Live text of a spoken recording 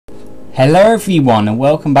Hello everyone and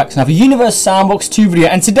welcome back to another Universe Sandbox 2 video,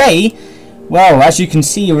 and today, well, as you can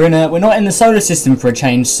see, we're not in the solar system for a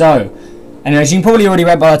change. So, and as you can probably already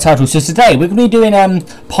read by the title, so today we're going to be doing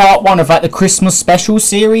part 1 of like the Christmas special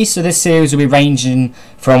series. So this series will be ranging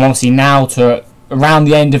from obviously now to around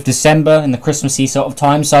the end of December in the Christmassy sort of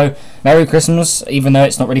time. So Merry Christmas, even though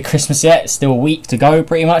it's not really Christmas yet, it's still a week to go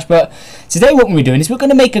pretty much. But today what we're doing is we're going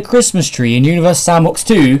to make a Christmas tree in Universe Sandbox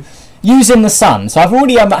 2 using the sun. So I've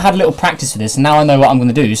already had a little practice for this, and now I know what I'm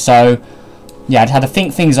going to do. So yeah, I'd had to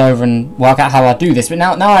think things over and work out how I do this, but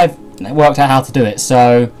now I've worked out how to do it.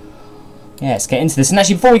 So yeah, let's get into this. And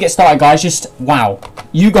actually, before we get started, guys, just wow,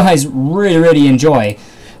 you guys really enjoy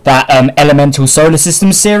that Elemental Solar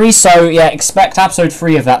System series. So yeah, expect episode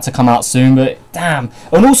 3 of that to come out soon. But damn,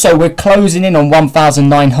 and also we're closing in on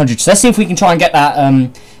 1,900. So let's see if we can try and get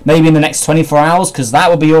that maybe in the next 24 hours, because that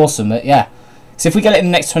would be awesome. But yeah. So if we get it in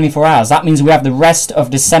the next 24 hours, that means we have the rest of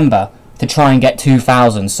December to try and get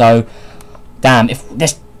 2,000. So, damn,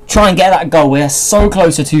 let's try and get that goal. We're so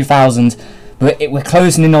close to 2,000, but we're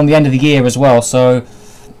closing in on the end of the year as well. So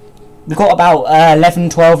we've got about 11,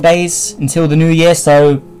 12 days until the new year.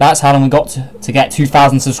 So that's how long we got to get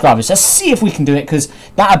 2,000 subscribers. Let's see if we can do it, because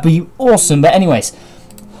that would be awesome. But anyways,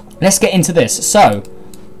 let's get into this. So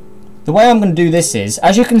the way I'm going to do this is,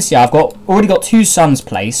 as you can see, I've already got 2 suns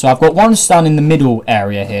placed. So I've got one sun in the middle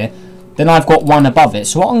area here, then I've got one above it.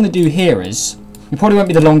 So what I'm going to do here is, it probably won't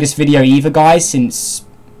be the longest video either, guys, since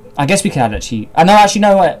I guess we could actually, I know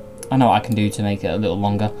what I can do to make it a little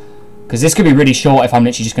longer, because this could be really short if I'm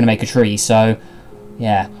literally just going to make a tree. So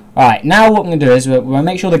yeah, alright, now what I'm going to do is we're going to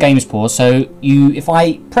make sure the game is paused. So if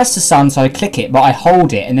I press the sun, so I click it, but I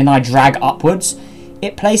hold it and then I drag upwards,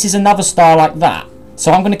 it places another star like that.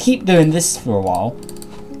 So I'm going to keep doing this for a while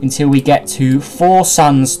until we get to 4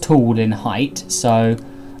 suns tall in height. So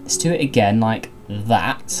let's do it again like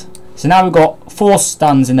that. So now we've got 4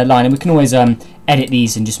 suns in a line, and we can always edit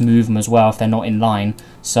these and just move them as well if they're not in line.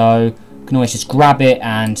 So we can always just grab it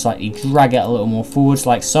and slightly drag it a little more forwards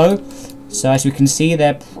like so. So as you can see,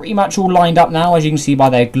 they're pretty much all lined up now, as you can see by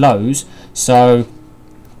their glows. So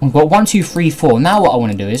we've got 1, 2, 3, 4. Now what I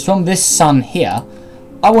want to do is, from this sun here,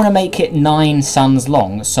 I want to make it 9 suns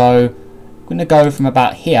long. So I'm going to go from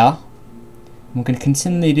about here. I'm going to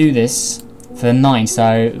continually do this for 9.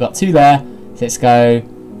 So we've got 2 there. So let's go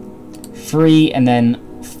 3 and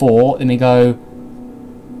then 4. Then we go.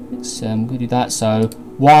 Let's I'm going to do that. So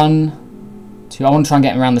 1, 2. I want to try and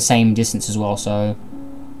get around the same distance as well. So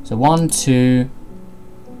 1, 2.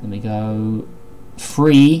 Then we go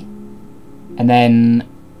 3 and then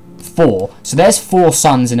 4. So there's 4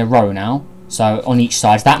 suns in a row now. So on each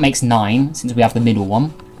side, that makes 9 since we have the middle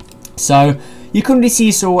one. So you can really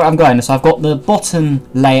see where I'm going. So I've got the bottom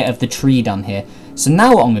layer of the tree done here. So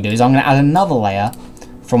now what I'm going to do is I'm going to add another layer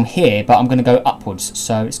from here, but I'm going to go upwards.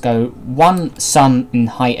 So let's go 1 sun in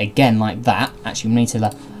height again like that. Actually, we need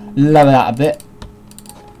to lower that a bit.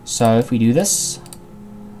 So if we do this,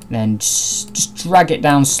 then just drag it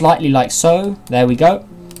down slightly like so. There we go.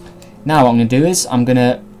 Now what I'm going to do is I'm going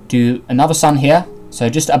to do another sun here. So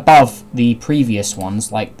just above the previous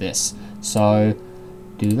ones like this. So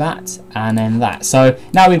do that and then that. So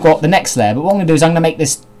now we've got the next layer. But what I'm going to do is I'm going to make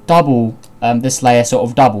this double, this layer sort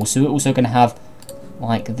of double. So we're also going to have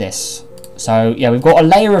like this. So yeah, we've got a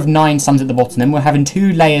layer of 9 suns at the bottom. Then we're having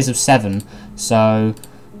 2 layers of 7. So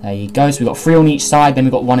there you go. So we've got 3 on each side. Then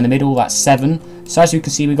we've got 1 in the middle. That's 7. So as you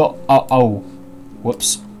can see, we've got,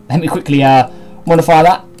 whoops. Let me quickly modify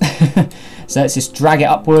that. So let's just drag it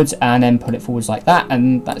upwards and then put it forwards like that,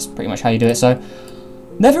 and that's pretty much how you do it. So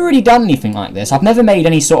never really done anything like this. I've never made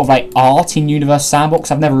any sort of like art in Universe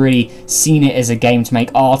Sandbox. I've never really seen it as a game to make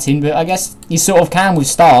art in, but I guess you sort of can with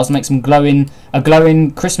stars, make a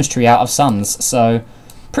glowing Christmas tree out of suns. So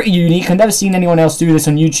pretty unique. I've never seen anyone else do this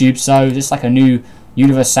on YouTube, so it's like a new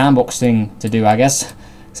Universe Sandbox thing to do, I guess.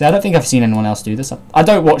 So I don't think I've seen anyone else do this. I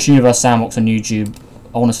don't watch Universe Sandbox on YouTube,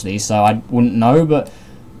 honestly, so I wouldn't know, but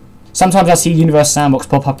sometimes I see Universe Sandbox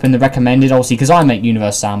pop up in the recommended, obviously, because I make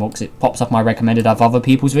Universe Sandbox, it pops up my recommended of other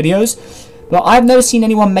people's videos. But I've never seen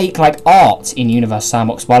anyone make like art in Universe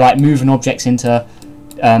Sandbox by like moving objects into,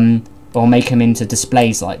 or make them into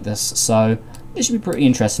displays like this. So this should be pretty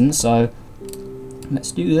interesting. So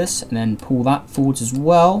let's do this and then pull that forwards as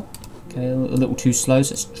well. Okay, a little too slow,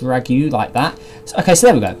 so let's drag you like that. So, okay, so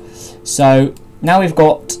there we go. So now we've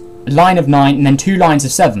got a line of 9 and then 2 lines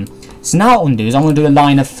of 7. So now what I'm going to do is I'm going to do a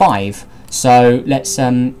line of 5. So let's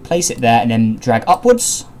place it there and then drag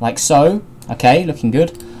upwards like so. Okay, looking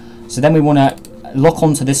good. So then we want to lock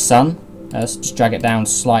onto this sun. Let's just drag it down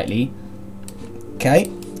slightly.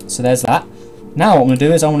 Okay, so there's that. Now what I'm going to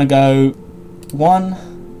do is I want to go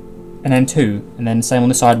 1, and then 2, and then same on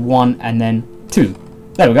this side, 1 and then 2.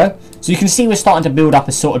 There we go. So you can see we're starting to build up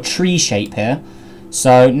a sort of tree shape here.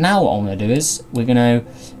 So now what I'm going to do is we're going to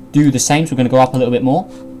do the same. So we're going to go up a little bit more.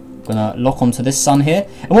 We're going to lock onto this sun here.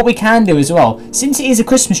 And what we can do as well, since it is a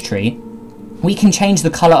Christmas tree, we can change the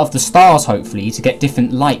colour of the stars hopefully to get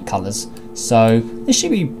different light colours. So this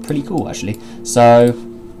should be pretty cool actually. So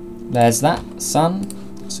there's that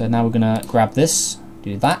sun. So now we're going to grab this,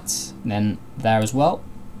 do that, and then there as well.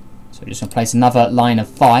 So we're just going to place another line of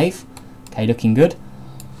 5. Okay, looking good.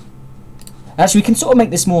 Actually, we can sort of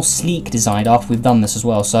make this more sleek design after we've done this as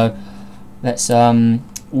well. So let's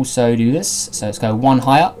also do this. So let's go 1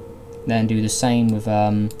 higher, then do the same with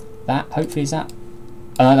that. Hopefully, is that?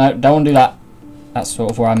 No, don't want to do that. That's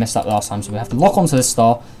sort of where I messed up last time. So we have to lock onto this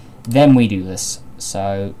star, then we do this.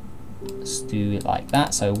 So let's do it like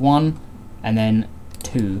that. So 1 and then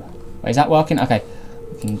 2. Wait, is that working? Okay,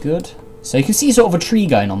 looking good. So you can see sort of a tree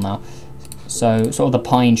going on now. So sort of the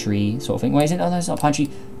pine tree sort of thing. Wait, is it? Oh, no, it's not a pine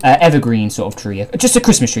tree. Evergreen sort of tree. Just a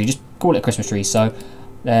Christmas tree. Just call it a Christmas tree. So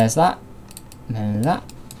there's that. And then that.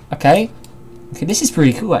 Okay. Okay, this is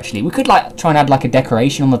pretty cool actually. We could like try and add like a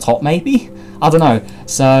decoration on the top maybe. I don't know.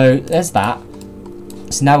 So there's that.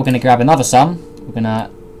 So now we're going to grab another sun. We're going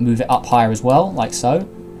to move it up higher as well, like so.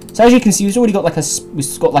 So as you can see, we've already got like a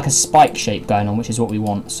spike shape going on, which is what we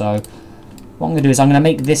want. So what I'm going to do is I'm going to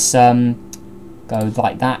make this go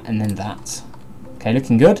like that and then that. Okay,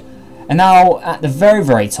 looking good. And now at the very,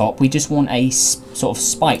 very top, we just want a sort of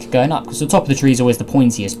spike going up because the top of the tree is always the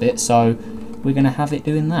pointiest bit. So we're going to have it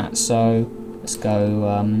doing that. So let's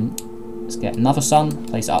go, let's get another sun,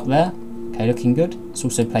 place it up there. Okay, looking good. Let's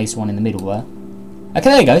also place one in the middle there. Okay,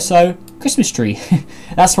 there you go. So Christmas tree.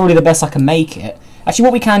 That's probably the best I can make it. Actually,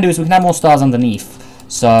 what we can do is we can add more stars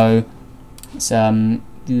underneath. So let's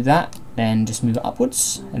do that. Then just move it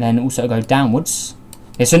upwards, and then also go downwards.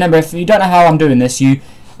 Okay, so remember, if you don't know how I'm doing this, you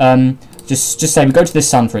just say we go to this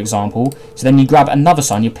sun, for example. So then you grab another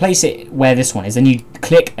sun, you place it where this one is, then you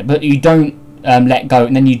click, but you don't let go,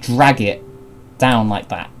 and then you drag it down like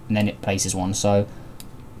that, and then it places one. So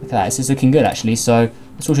look at that, this is looking good actually. So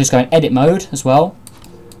let's also just go in edit mode as well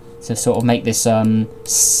to sort of make this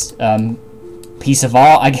piece of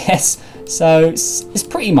art, I guess. So it's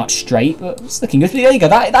pretty much straight, but it's looking good. But there you go.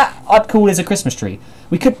 That I'd call is a Christmas tree.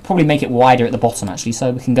 We could probably make it wider at the bottom actually,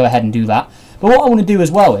 so we can go ahead and do that. But what I want to do as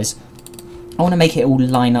well is I want to make it all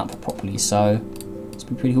line up properly. So it's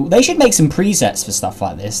pretty cool. They should make some presets for stuff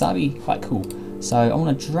like this. That'd be quite cool. So I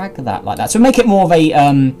want to drag that like that. So make it more of a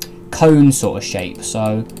cone sort of shape.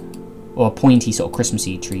 So or a pointy sort of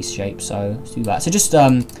Christmassy tree shape. So let's do that. So just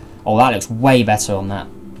oh, that looks way better on that.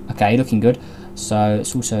 Okay, looking good. So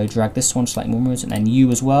let's also drag this one slightly more, and then you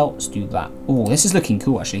as well. Let's do that. Oh, this is looking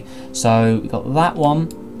cool actually. So we got that one,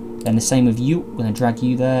 then the same with you. We're gonna drag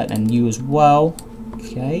you there, and you as well.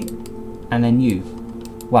 Okay, and then you.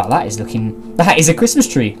 Wow, that is looking. That is a Christmas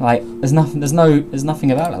tree. Like there's nothing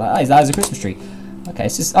about it. That is a Christmas tree. Okay,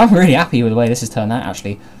 it's just, I'm really happy with the way this has turned out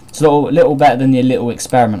actually. It's a little better than the little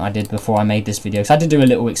experiment I did before I made this video. So I did do a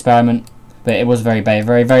little experiment, but it was very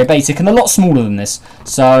basic and a lot smaller than this.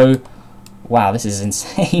 So. Wow, this is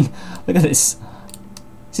insane. Look at this.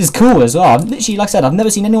 This is cool as well. Literally, like I said, I've never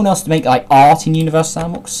seen anyone else make like art in Universe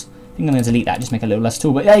Sandbox. I think I'm going to delete that, just make it a little less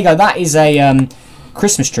cool. But there you go. That is a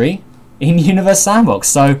Christmas tree in Universe Sandbox.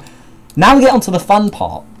 So now we get onto the fun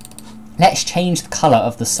part. Let's change the colour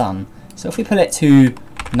of the sun. So if we put it to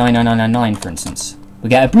 99999, for instance, we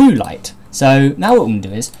get a blue light. So now what we're going to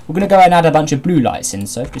do is we're going to go and add a bunch of blue lights in.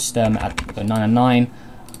 So just add 999,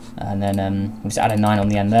 and then we'll just add a 9 on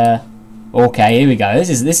the end there. Okay, here we go.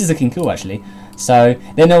 This is looking cool actually. So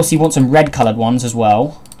then also you want some red coloured ones as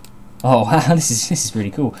well. Oh wow, this is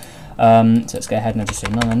really cool. So let's go ahead and just say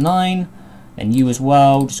 999, and you as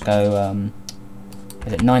well. Just go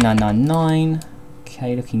is it 9999?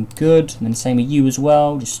 Okay, looking good. And then same with you as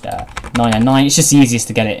well. Just 999. It's just the easiest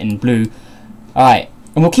to get it in blue. All right,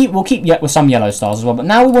 and we'll keep with some yellow stars as well. But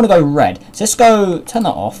now we want to go red. So let's go turn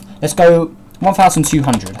that off. Let's go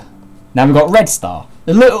 1200. Now we've got red star.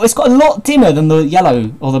 It's got a lot dimmer than the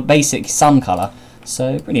yellow or the basic sun colour.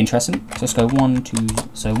 So pretty interesting. So let's go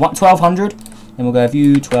 1200. Then we'll go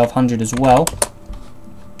view 1200 as well.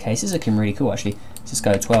 Okay, this is looking really cool actually. Let's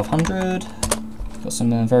go 1200. Got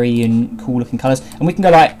some very cool looking colours. And we can go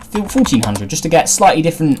like 1400 just to get slightly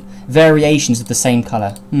different variations of the same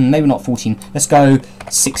colour. Maybe not 14. Let's go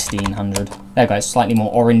 1600. There we go. It's slightly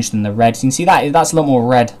more orange than the red. So you can see that's a lot more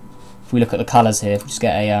red. If we look at the colours here, if we just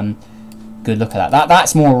get a good look at that.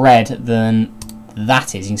 That's more red than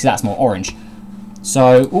that is. You can see that's more orange.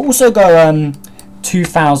 So we'll also go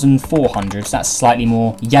 2400. So that's slightly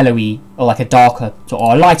more yellowy, or like a darker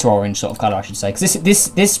or a lighter orange sort of color, I should say. Because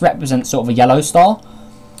this represents sort of a yellow star.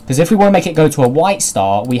 Because if we want to make it go to a white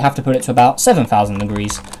star, we have to put it to about 7,000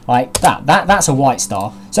 degrees, like that. That's a white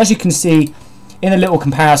star. So as you can see in a little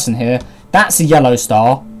comparison here, that's a yellow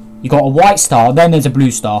star. You got a white star, then there's a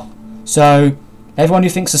blue star. So everyone who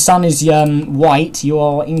thinks the sun is white, you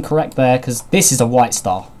are incorrect there, because this is a white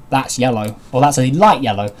star. That's yellow, or that's a light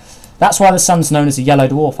yellow. That's why the sun's known as a yellow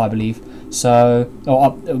dwarf, I believe. So, or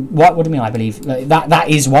what do you mean? I believe that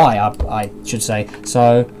is why I should say.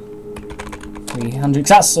 So 300, because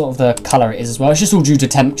that's sort of the color it is as well. It's just all due to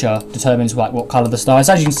temperature determines like what color the star is.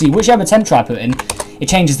 As you can see, whichever temperature I put in, it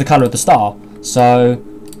changes the color of the star. So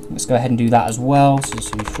let's go ahead and do that as well. So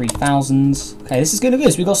just do 3000s. Okay, this is good.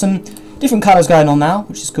 So we've got some different colors going on now,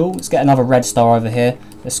 which is cool. Let's get another red star over here.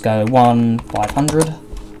 Let's go 500.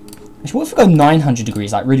 Actually, what if we go 900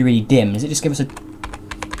 degrees, like really, really dim? Does it just give us a...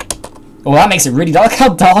 Oh, that makes it really dark. Look how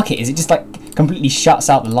dark it is. It just like completely shuts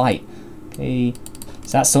out the light. Okay,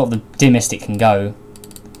 so that's sort of the dimmest it can go.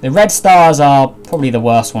 The red stars are probably the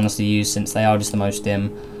worst ones to use since they are just the most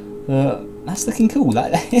dim. But that's looking cool.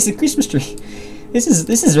 That is a Christmas tree. This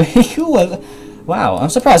is really cool. Wow, I'm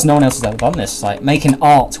surprised no one else has ever done this. Like making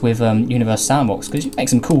art with Universe Sandbox, because you make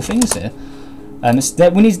some cool things here.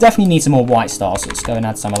 We definitely need some more white stars. So let's go and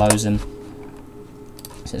add some of those in.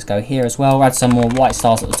 So let's go here as well. Add some more white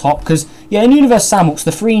stars at the top, because yeah, in Universe Sandbox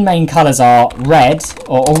the three main colours are red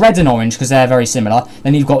or red and orange, because they're very similar.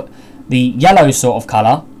 Then you've got the yellow sort of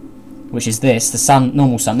colour, which is this, the sun,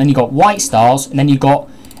 normal sun. Then you've got white stars, and then you've got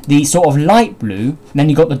the sort of light blue, and then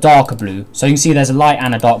you've got the darker blue. So you can see there's a light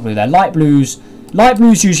and a dark blue there. Light blue's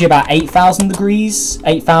usually about 8,000 degrees,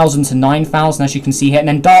 8,000 to 9,000, as you can see here, and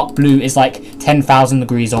then dark blue is like 10,000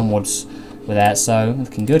 degrees onwards with that. So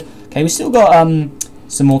looking good. Okay, we still got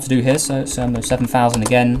some more to do here. So 7,000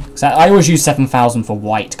 again. So I always use 7,000 for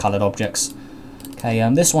white coloured objects. Okay,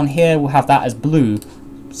 this one here we'll have that as blue.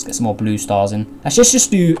 Let's get some more blue stars in. Let's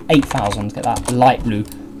just do 8,000. Get that light blue.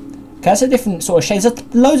 Okay, that's a different sort of shades.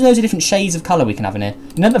 There's loads of different shades of colour we can have in here.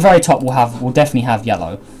 And at the very top we'll definitely have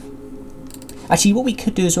yellow. Actually, what we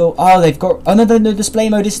could do as well... Oh, they've got... Oh, no, the display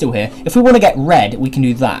mode is still here. If we want to get red, we can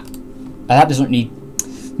do that. That doesn't need...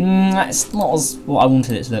 that's not as what I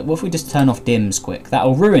wanted it to look. What if we just turn off dims quick?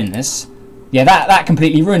 That'll ruin this. Yeah, that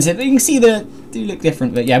completely ruins it. You can see they do look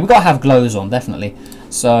different. But yeah, we've got to have glows on, definitely.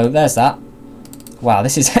 So, there's that. Wow,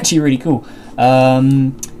 this is actually really cool.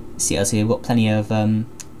 Let's see else here. We've got plenty of...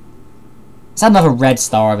 let's add another red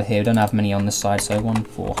star over here. We don't have many on this side. So,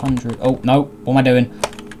 400. Oh, no. What am I doing?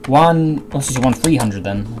 What's this one? 300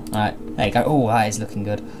 then. Alright, there you go. Oh, that is looking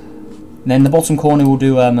good. And then the bottom corner we'll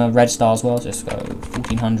do a red star as well. So let's go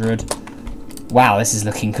 1400. Wow, this is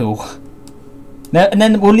looking cool. Now, and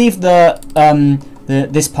then we'll leave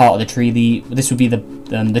this part of the tree. This would be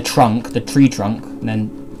the trunk, the tree trunk. And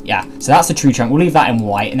then yeah, so that's the tree trunk. We'll leave that in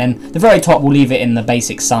white, and then the very top we'll leave it in the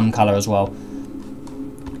basic sun color as well.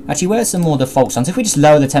 Actually, where's some more default suns? If we just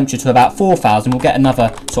lower the temperature to about 4,000, we'll get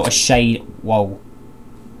another sort of shade. Whoa.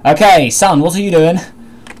 Okay, sun, what are you doing?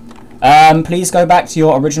 Please go back to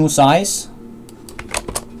your original size.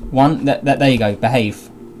 There you go. Behave.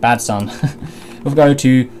 Bad sun. We'll go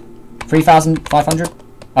to 3,500.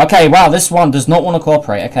 Okay, wow, this one does not want to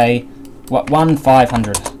cooperate. Okay,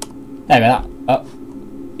 1,500. There we go.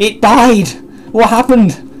 It died. What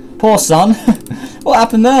happened? Poor sun. What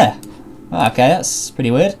happened there? Okay, that's pretty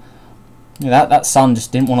weird. That sun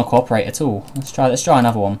just didn't want to cooperate at all. Let's try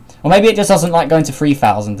another one. Or maybe it just doesn't like going to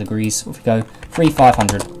 3,000 degrees. What if we go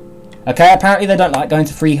 3,500? Okay, apparently they don't like going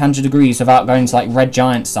to 300 degrees without going to like red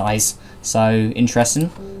giant size. So interesting.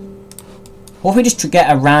 What if we just get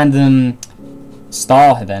a random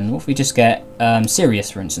star here then? What if we just get Sirius,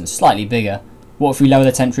 for instance, slightly bigger? What if we lower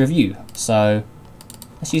the temperature of you? So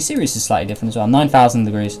actually Sirius is slightly different as well. 9,000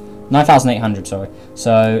 degrees. 9,800, sorry.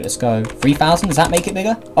 So let's go 3,000. Does that make it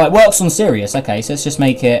bigger? Oh, it works on Sirius. Okay, so let's just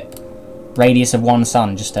make it radius of one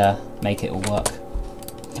sun, just to make it all work.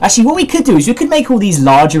 Actually, what we could do is we could make all these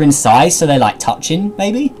larger in size, so they're like touching.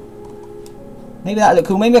 Maybe that'd look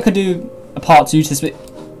cool. Maybe I could do a part 2 to this. But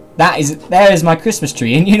there is my Christmas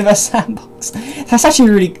tree in Universe Sandbox. That's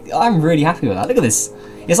actually I'm really happy with that. Look at this.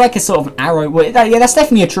 It's like a sort of an arrow. Yeah, that's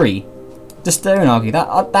definitely a tree. Just don't argue.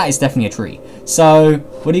 That is definitely a tree. So,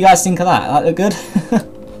 what do you guys think of that? That look good?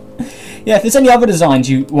 Yeah, if there's any other designs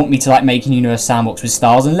you want me to like make in Universe Sandbox with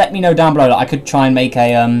stars, and let me know down below. Like, I could try and make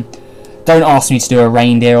a don't ask me to do a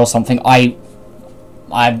reindeer or something. I'm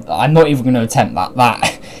not even going to attempt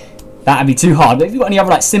that. That'd be too hard. But if you've got any other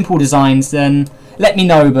like simple designs, then let me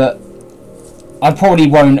know. But I probably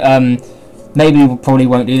won't. Maybe we probably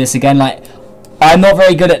won't do this again. Like, I'm not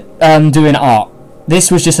very good at doing art. This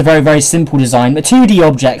was just a very, very simple design. The 2D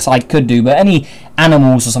objects I could do, but any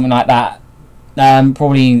animals or something like that,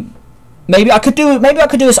 probably. Maybe I could do.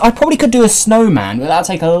 I probably could do a snowman, but that'd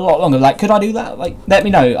take a lot longer. Like, could I do that? Like, let me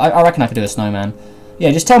know. I reckon I could do a snowman.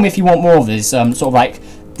 Yeah, just tell me if you want more of this sort of like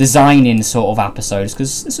designing sort of episodes,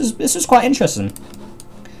 because this is quite interesting.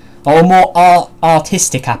 Or more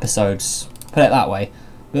artistic episodes. Put it that way.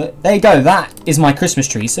 But there you go. That is my Christmas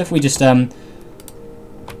tree. So if we just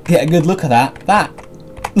get a good look at that, that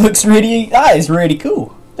is really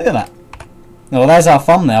cool. Look at that. Oh, there's our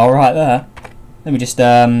thumbnail right there. Let me just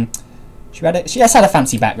she has had a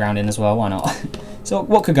fancy background in as well. Why not? So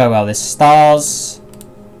what could go well? There's stars.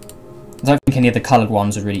 I don't think any of the coloured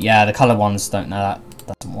ones would really. Yeah, the coloured ones don't know that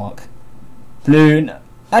doesn't work. Blue.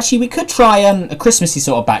 Actually, we could try a Christmassy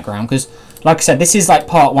sort of background, because, like I said, this is like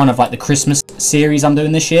part 1 of like the Christmas series I'm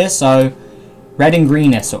doing this year. So red and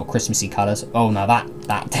green are sort of Christmassy colours. Oh no, that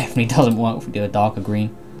definitely doesn't work if we do a darker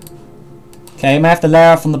green. Okay, may have to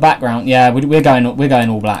layer from the background. Yeah, we're going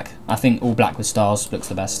all black. I think all black with stars looks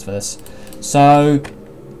the best for this. So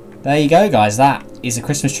there you go, guys. That is a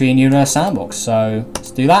Christmas tree in Universe Sandbox. So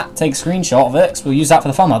let's do that. Take a screenshot of it, because we'll use that for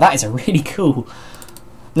the thumbnail. That is a really cool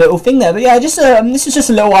little thing there. But yeah, just this is just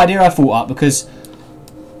a little idea I thought up, because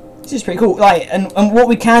this is pretty cool. Like, and what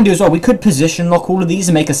we can do as well, we could position lock all of these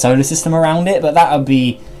and make a solar system around it, but that would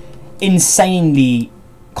be insanely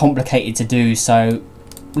complicated to do. So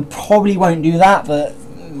we probably won't do that, but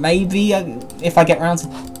maybe if I get around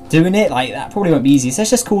to doing it, like, that probably won't be easy. So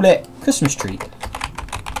let's just call it Christmas tree.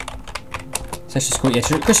 So let's just call it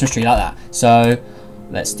Christmas tree like that. So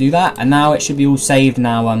let's do that, and now it should be all saved in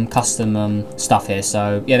our custom stuff here.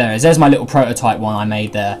 So yeah, there it is. There's my little prototype one I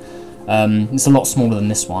made there. It's a lot smaller than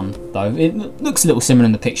this one, though. It looks a little similar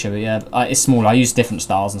in the picture, but yeah, it's smaller. I use different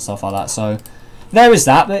styles and stuff like that. So there is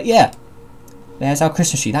that. But yeah, there's our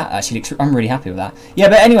Christmas tree. That actually looks. I'm really happy with that. Yeah,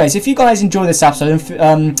 but anyways, if you guys enjoy this episode,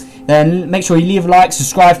 then make sure you leave a like,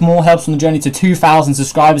 subscribe for more. Helps on the journey to 2,000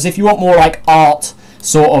 subscribers. If you want more like art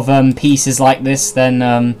sort of pieces like this, then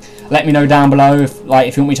let me know down below.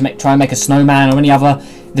 If you want me to try and make a snowman or any other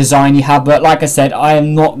design you have. But like I said, I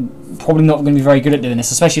am probably not going to be very good at doing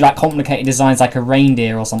this, especially like complicated designs like a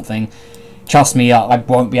reindeer or something. Trust me, I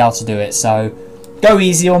won't be able to do it. So go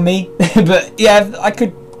easy on me. But yeah, I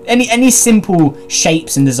could any simple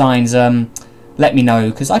shapes and designs. Let me know,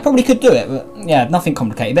 because I probably could do it, but yeah, nothing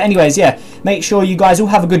complicated. But anyways, yeah, make sure you guys all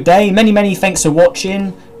have a good day. Many thanks for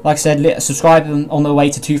watching. Like I said, subscribe on the way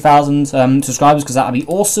to 2,000 subscribers, because that would be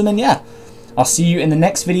awesome. And yeah, I'll see you in the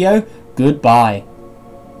next video. Goodbye.